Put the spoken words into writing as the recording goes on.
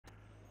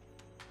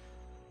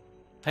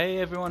Hey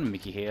everyone,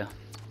 Mickey here,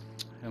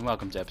 and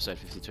welcome to episode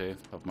 52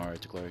 of Mario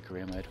to Glory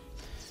Career Mode.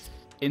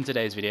 In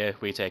today's video,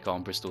 we take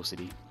on Bristol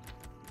City,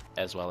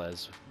 as well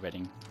as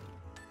Reading.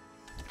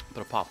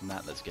 But apart from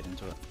that, let's get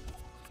into it.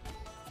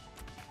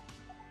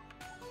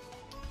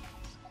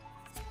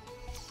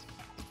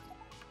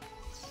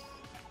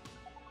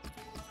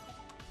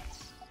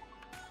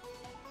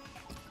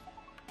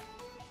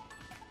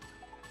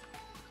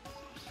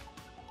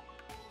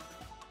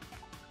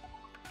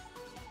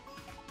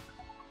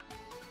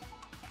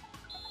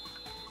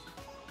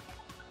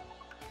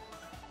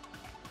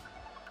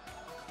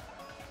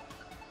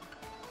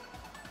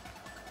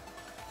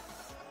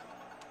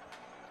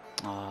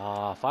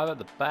 Ah, 5 at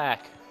the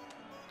back.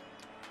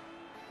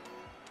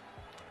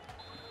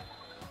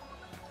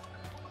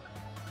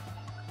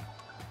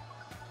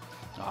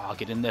 Ah,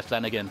 get in there,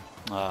 Flanagan.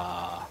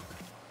 Ah.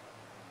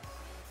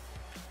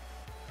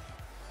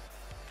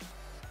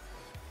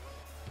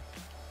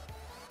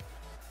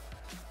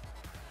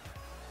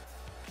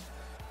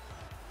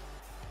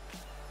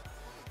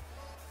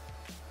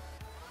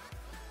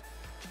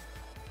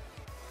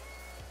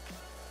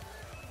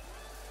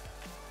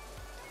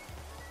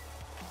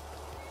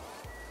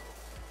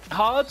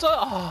 Oh, it's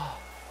a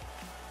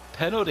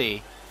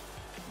penalty.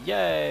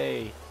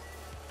 Yay.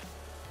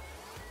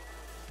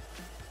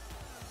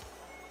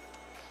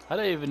 I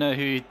don't even know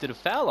who he did a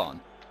foul on.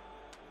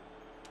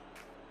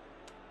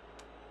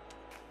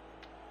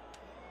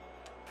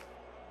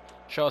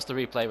 Show us the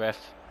replay, ref.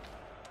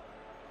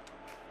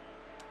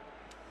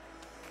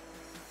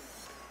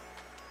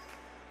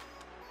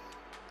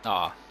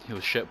 Ah, he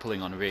was shirt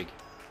pulling on rig.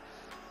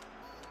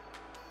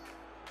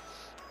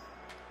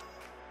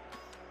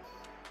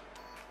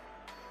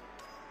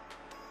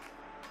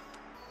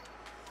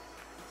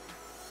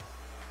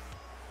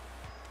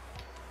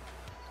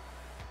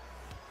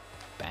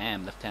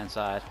 Bam, left hand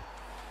side.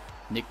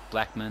 Nick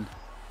Blackman,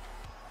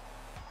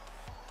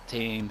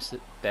 team's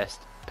best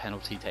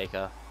penalty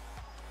taker.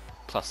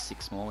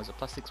 +6 more. Is it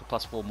 +6 or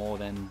 +4 more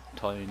than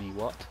Tony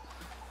Watt?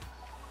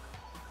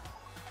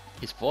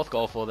 His 4th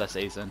goal for the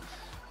season.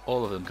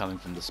 All of them coming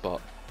from the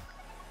spot.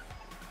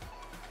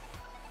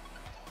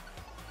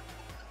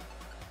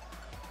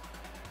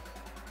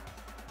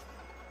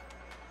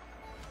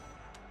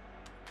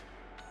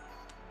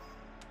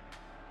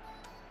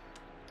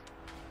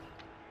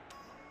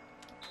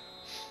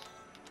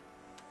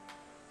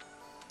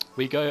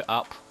 We go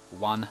up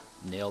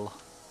 1-0.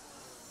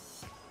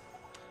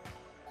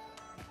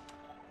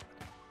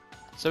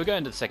 So we go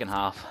into the second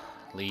half,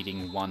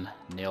 leading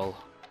 1-0.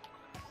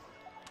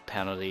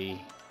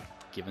 Penalty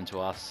given to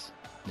us.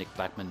 Nick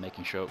Blackman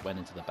making sure it went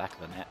into the back of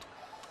the net.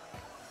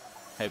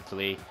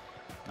 Hopefully,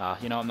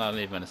 you know, I'm not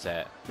even going to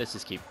say it. Let's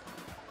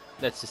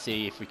just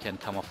see if we can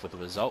come off with a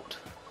result.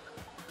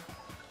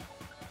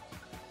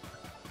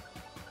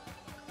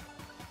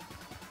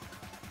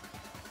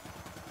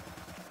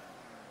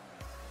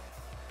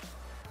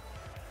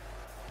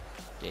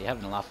 Yeah, you're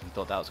having a laugh if you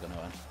thought that was going to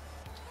win.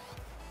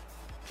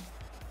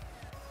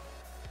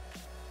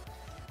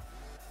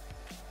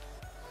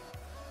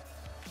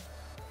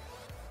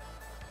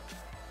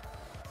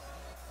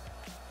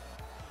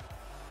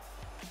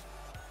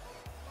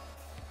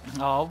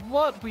 Oh,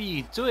 what were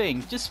you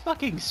doing? Just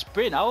fucking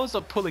sprint. I was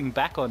pulling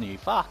back on you.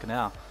 Fuck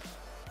now.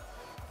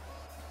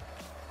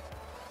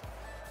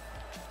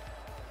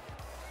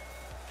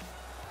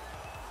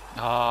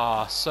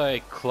 Oh, so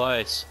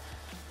close.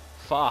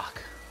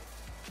 Fuck.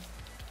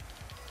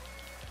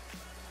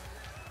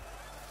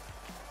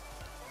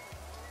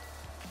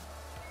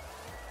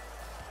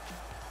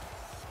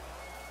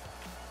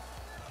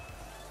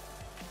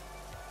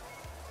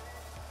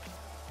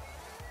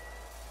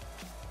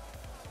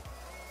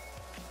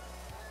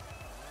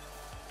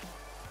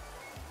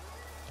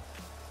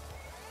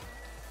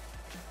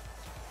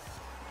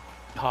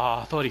 Oh,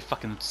 I thought he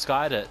fucking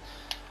skied it.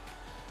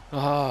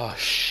 Oh,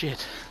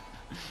 shit.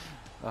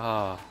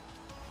 Oh.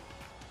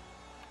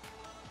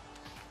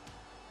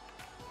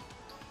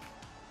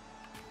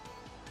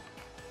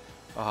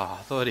 Oh,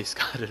 I thought he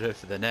skied it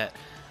over the net.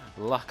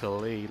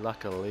 Luckily.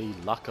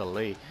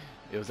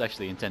 It was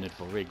actually intended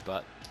for rig,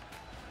 but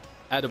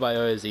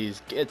Adebayo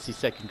gets his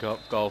 2nd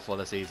goal for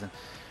the season.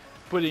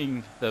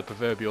 Putting the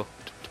proverbial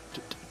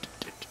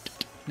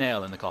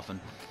nail in the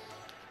coffin.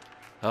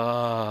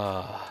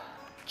 Ah.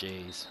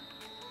 Jeez.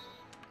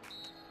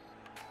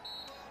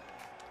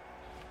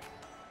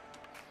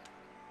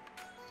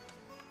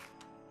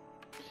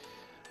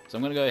 So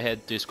I'm going to go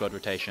ahead, do squad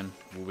rotation.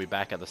 We'll be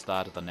back at the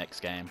start of the next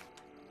game.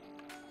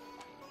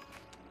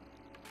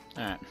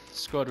 Alright,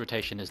 squad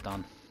rotation is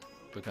done.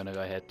 We're going to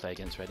go ahead, play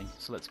against Reading.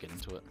 So let's get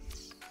into it.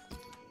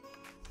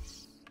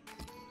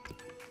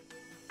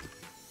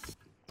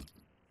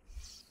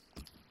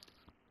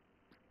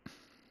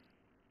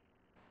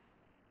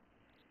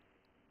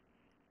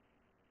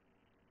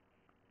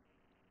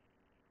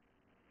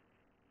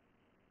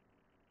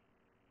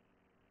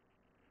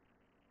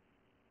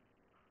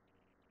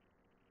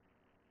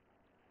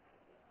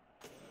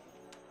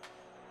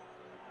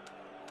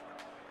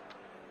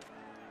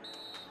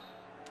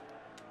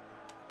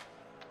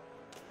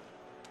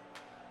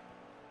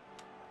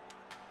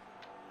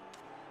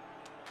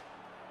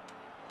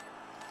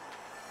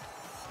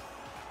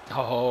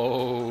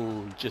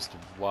 Oh, just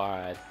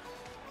wide.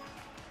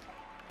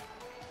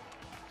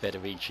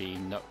 Federici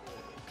not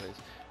goes.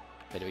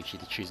 Federici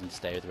choosing to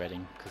stay with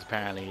Reading because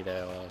apparently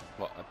they're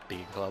what, a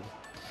big club.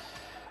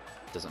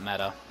 Doesn't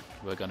matter.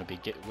 We're gonna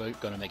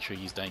make sure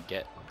you don't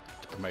get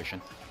the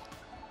promotion.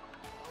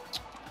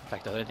 In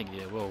fact, I don't think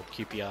they will.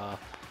 QPR,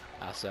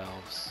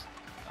 ourselves.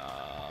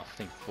 I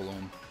think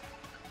Fulham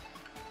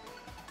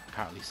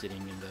currently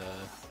sitting in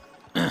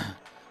the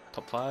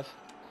top 5.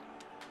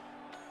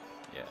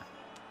 Yeah.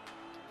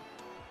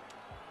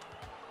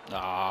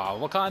 Ah,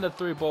 what kind of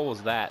through ball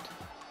was that?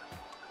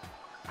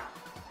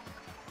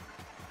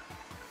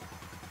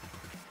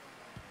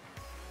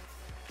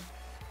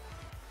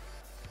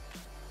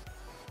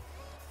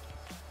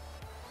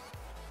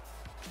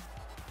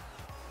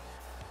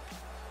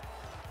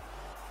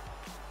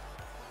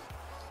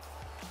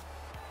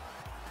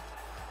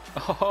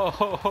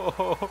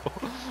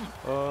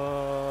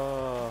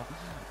 Oh,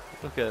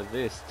 look at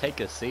this. Take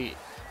a seat.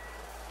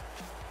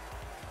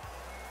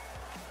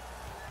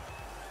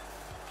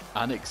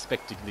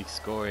 Unexpectedly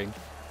scoring.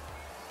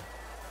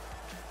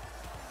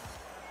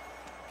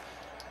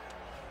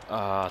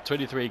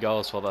 23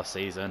 goals for the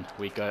season.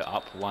 We go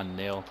up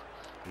 1-0.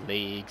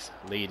 League's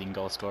leading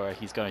goal scorer.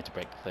 He's going to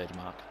break the 30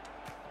 mark.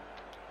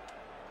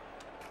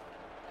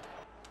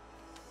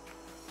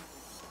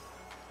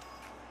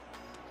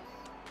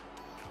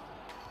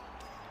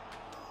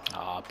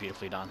 Ah,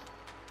 beautifully done.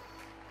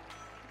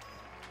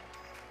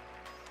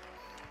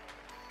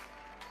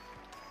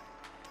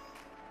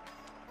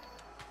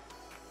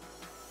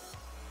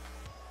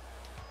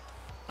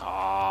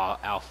 Ah,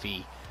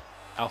 Alfie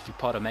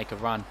Potter make a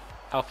run.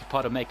 Alfie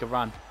Potter make a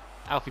run.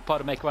 Alfie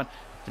Potter make a run.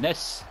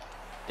 Finesse.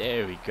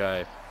 There we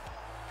go.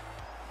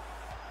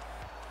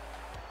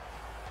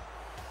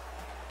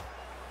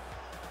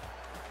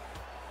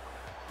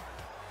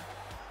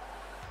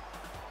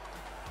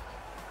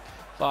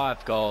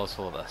 Five goals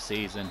for the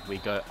season. We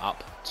go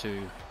up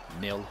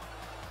 2-0.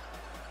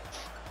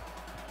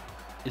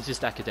 It's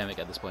just academic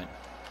at this point.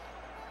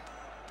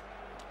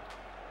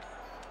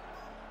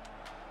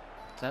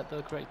 Is that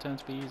the correct term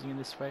to be using in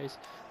this phrase?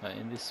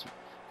 In this...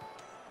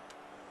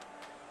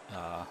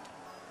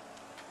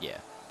 yeah.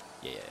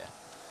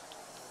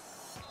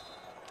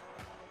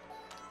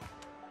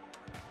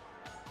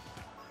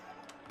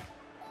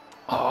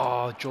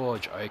 Oh,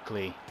 George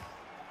Oakley.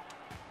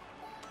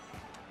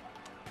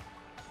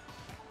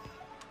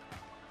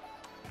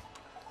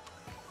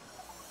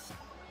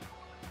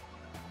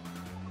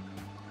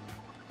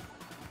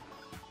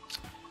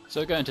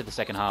 So going to the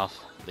second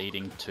half,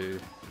 leading to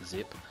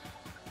zip.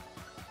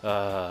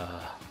 Tony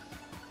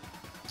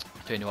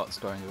Watt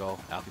scoring a goal,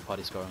 Alfie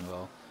Potty scoring a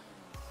goal.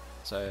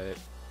 So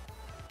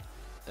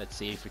let's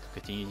see if we can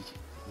continue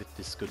with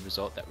this good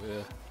result that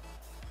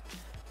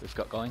we've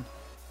got going.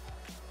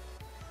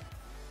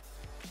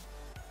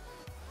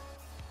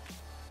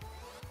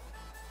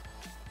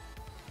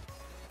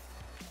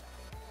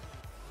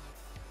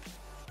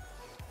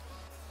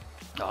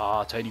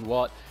 Ah, Tony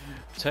Watt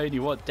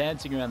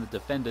dancing around the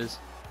defenders.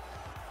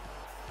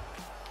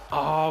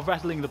 Oh,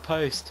 rattling the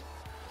post.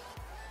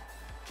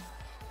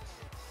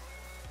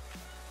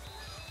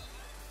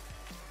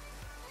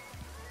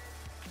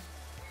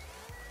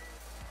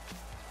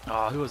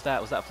 Oh, who was that?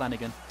 Was that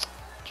Flanagan?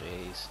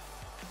 Jeez.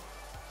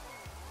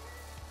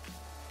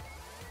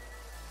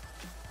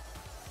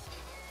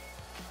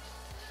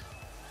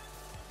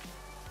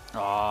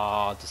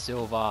 Oh, De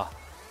Silva.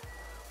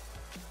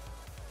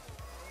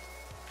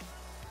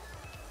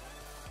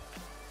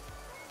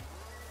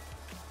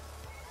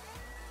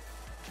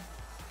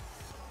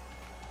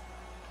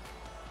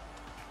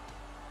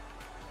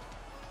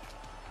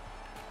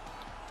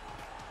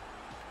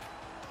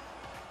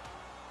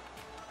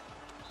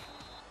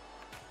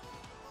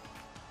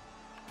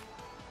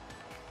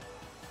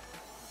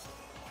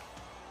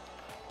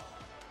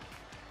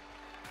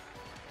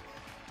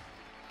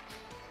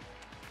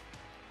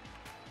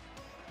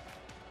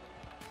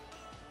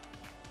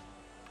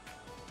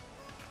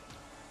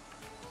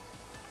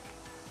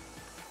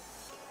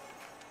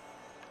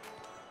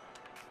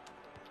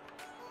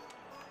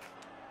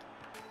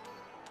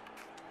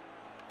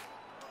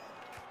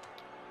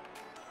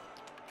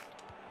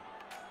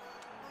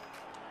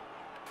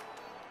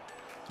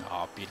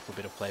 Oh, beautiful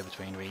bit of play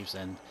between Reeves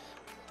and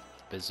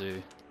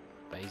Bezu.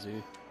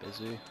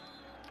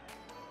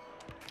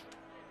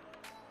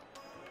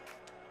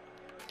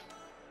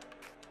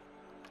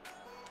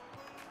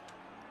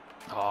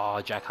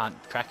 Oh, Jack Hunt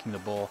cracking the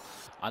ball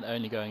and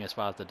only going as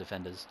far as the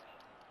defenders.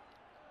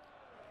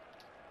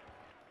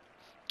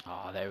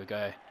 Oh, there we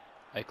go.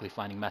 Oakley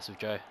finding Massive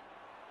Joe.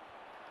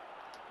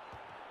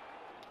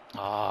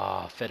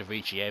 Ah,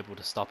 Federici able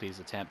to stop his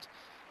attempt.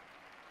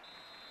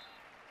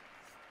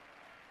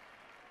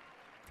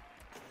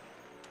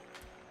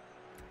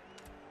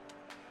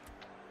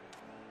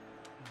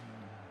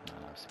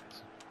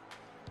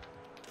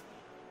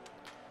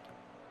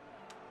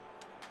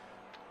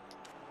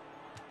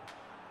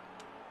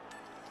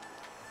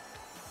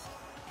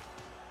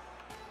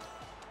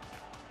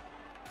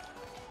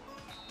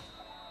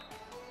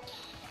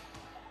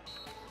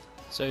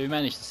 So we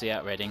managed to see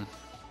out Reading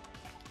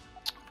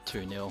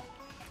 2-0.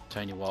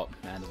 Tony Watt,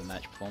 man of the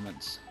match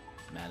performance.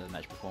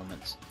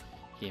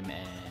 Him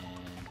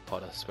and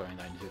Potter scoring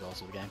the only 2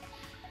 goals of the game.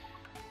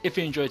 If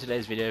you enjoyed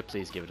today's video,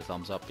 please give it a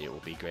thumbs up. It will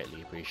be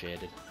greatly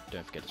appreciated.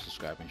 Don't forget to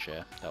subscribe and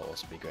share. That will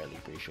also be greatly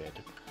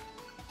appreciated.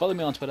 Follow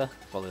me on Twitter.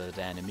 Follow the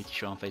Dan and Mickey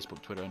Show on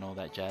Facebook, Twitter, and all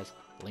that jazz.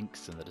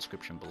 Links in the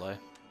description below.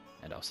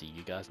 And I'll see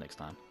you guys next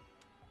time.